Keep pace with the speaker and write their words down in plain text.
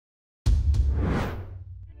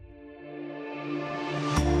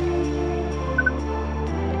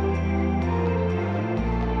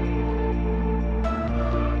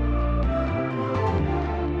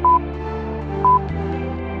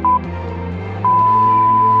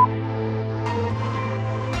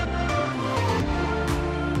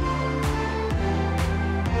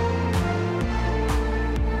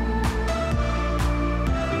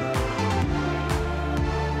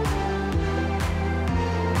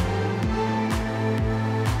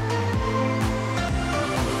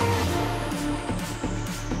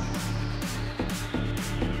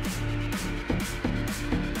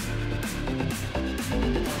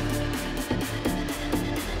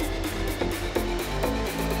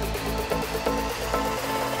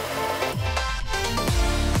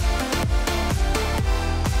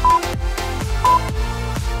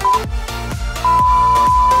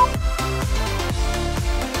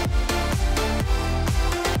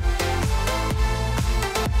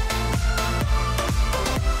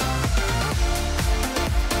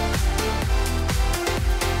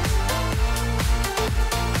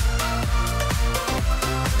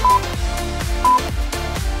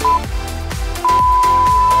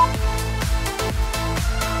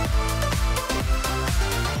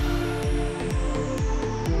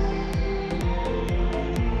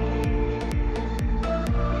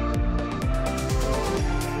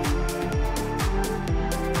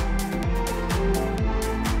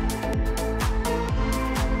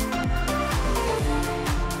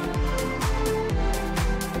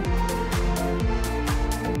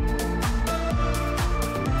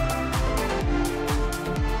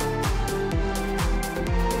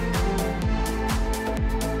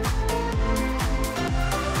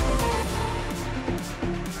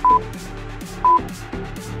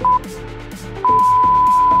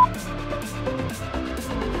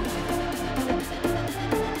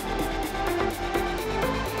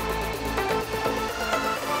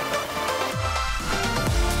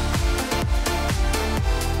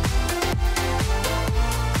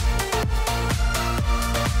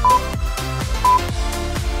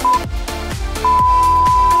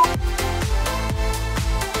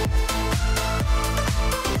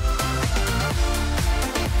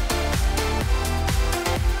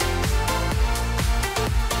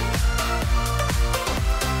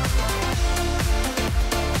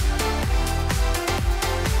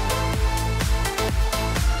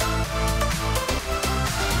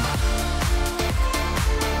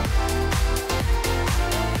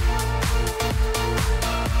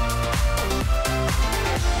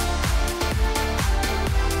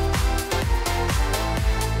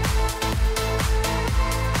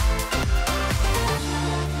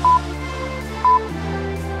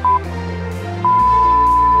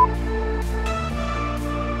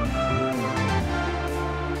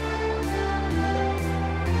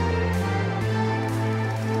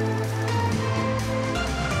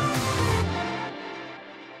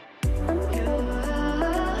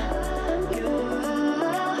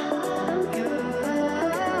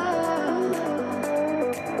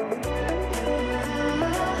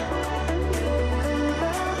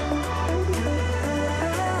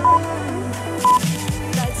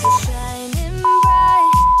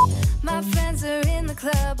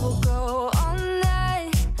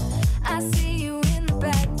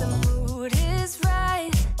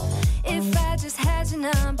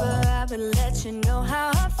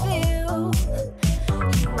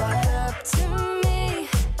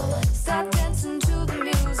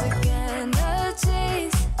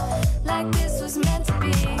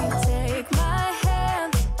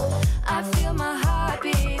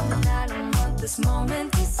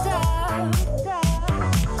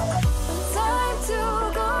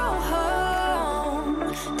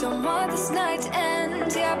Don't want this night to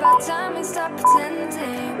end. Yeah, about time we stop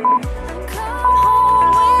pretending. Come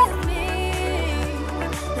home with me.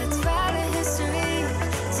 Let's write a history.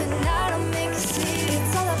 Tonight I'll make you see.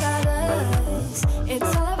 It's all about us.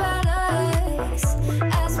 It's all about us.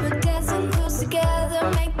 As we're dancing close together,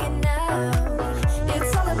 making out.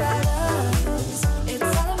 It's all about us. It's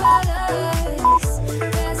all about us.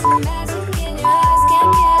 There's some magic in your eyes,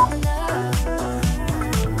 can't get enough.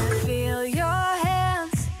 Feel your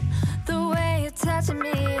hands, the way you're touching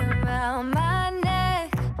me around my neck.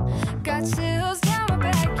 Got chills down my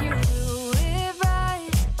back, you do it right.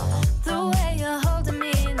 The way you're holding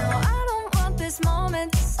me, no, I don't want this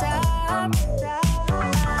moment to stop.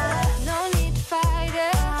 No need to fight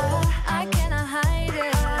it, I cannot hide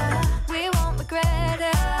it. We won't regret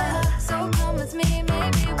it, so come with me,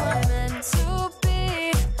 maybe we're meant to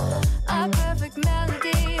be. A perfect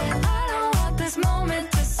melody, and I don't want this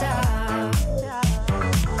moment to stop.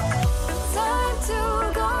 Time to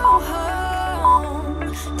go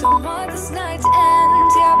home. Don't want this night to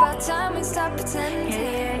end. Yeah, about time we stop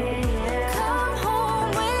pretending. Come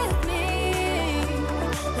home with me.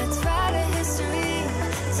 Let's write a history.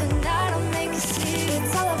 Tonight I'll make you see.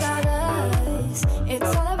 It's all about us.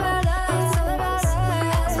 It's all about us. It's all about us.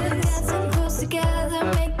 As we're dancing close together,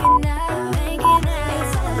 making out.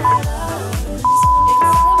 It's all about us.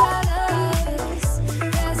 It's all about us.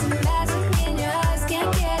 There's some magic in your eyes,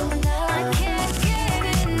 can't get enough. I can't get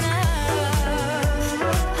enough.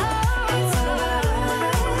 It's all about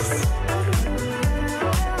us.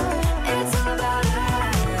 It's all about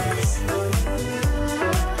us.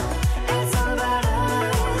 It's all about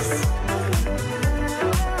us.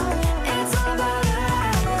 It's all about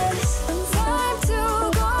us. Time to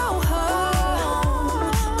go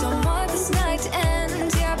home. Don't want this night to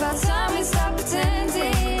end. Yeah, about time we stop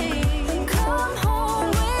pretending. Come home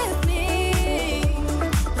with me.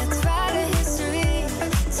 Let's write a history.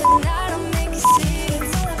 Tonight I'll make you see.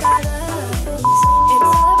 It's all about us.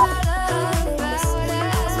 It's all about us.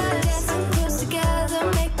 As we're dancing close together,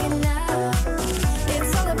 making out.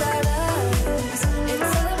 It's all about us.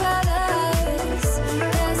 It's all about us.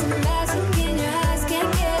 There's some magic in your eyes,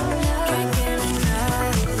 can't get enough. Can't get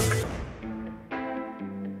enough.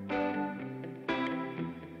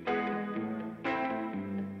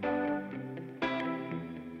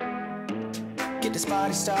 Get this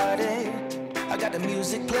party started. I got the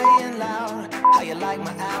music playing loud. How you like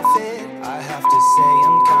my outfit? I have to say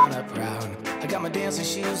I'm kinda proud. I got my dancing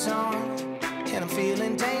shoes on, and I'm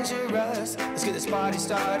feeling dangerous. Let's get this party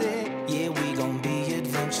started. Yeah, we gon' be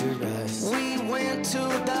adventurous. We went to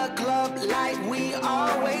the club like we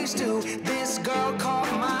always do. This girl caught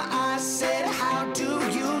my eye, said, how do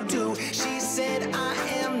you do? She said, I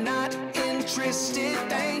am not interested,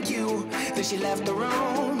 thank you. Then she left the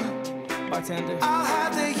room. Bartender, I'll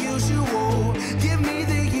have the usual. Give me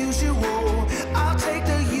the usual. I'll take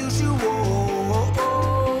the usual.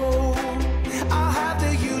 I'll have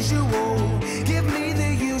the usual. Give me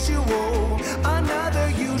the usual. Another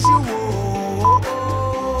usual.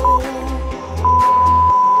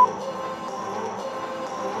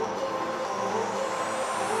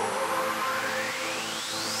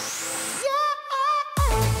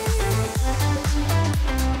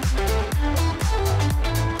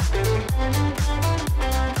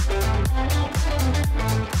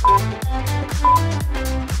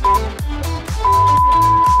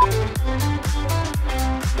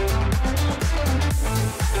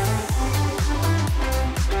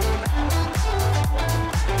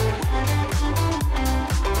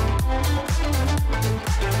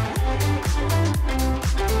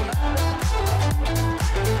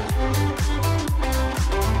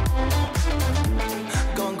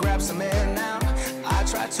 Go and grab some air now. I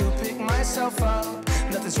try to pick myself up.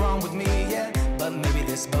 Nothing's wrong with me yet, but maybe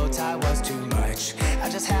this bow tie was too much. I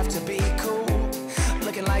just have to be cool,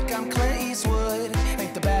 looking like I'm Clint Eastwood.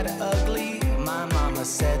 Ain't the bad or ugly, my mama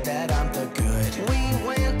said that I'm the good. We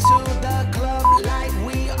went to the club like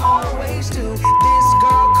we always do. This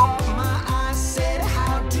girl caught my eye, said,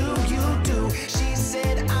 how do you do? She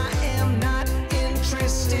said, I am not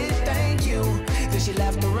interested, thank you. Then she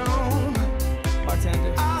left the room.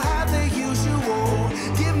 Bartender, I'll have the usual.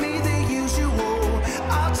 Give me the usual.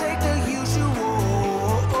 I'll take the usual.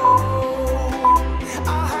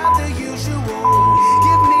 I'll have the usual.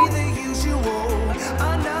 Give me the usual.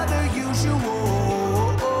 Another usual.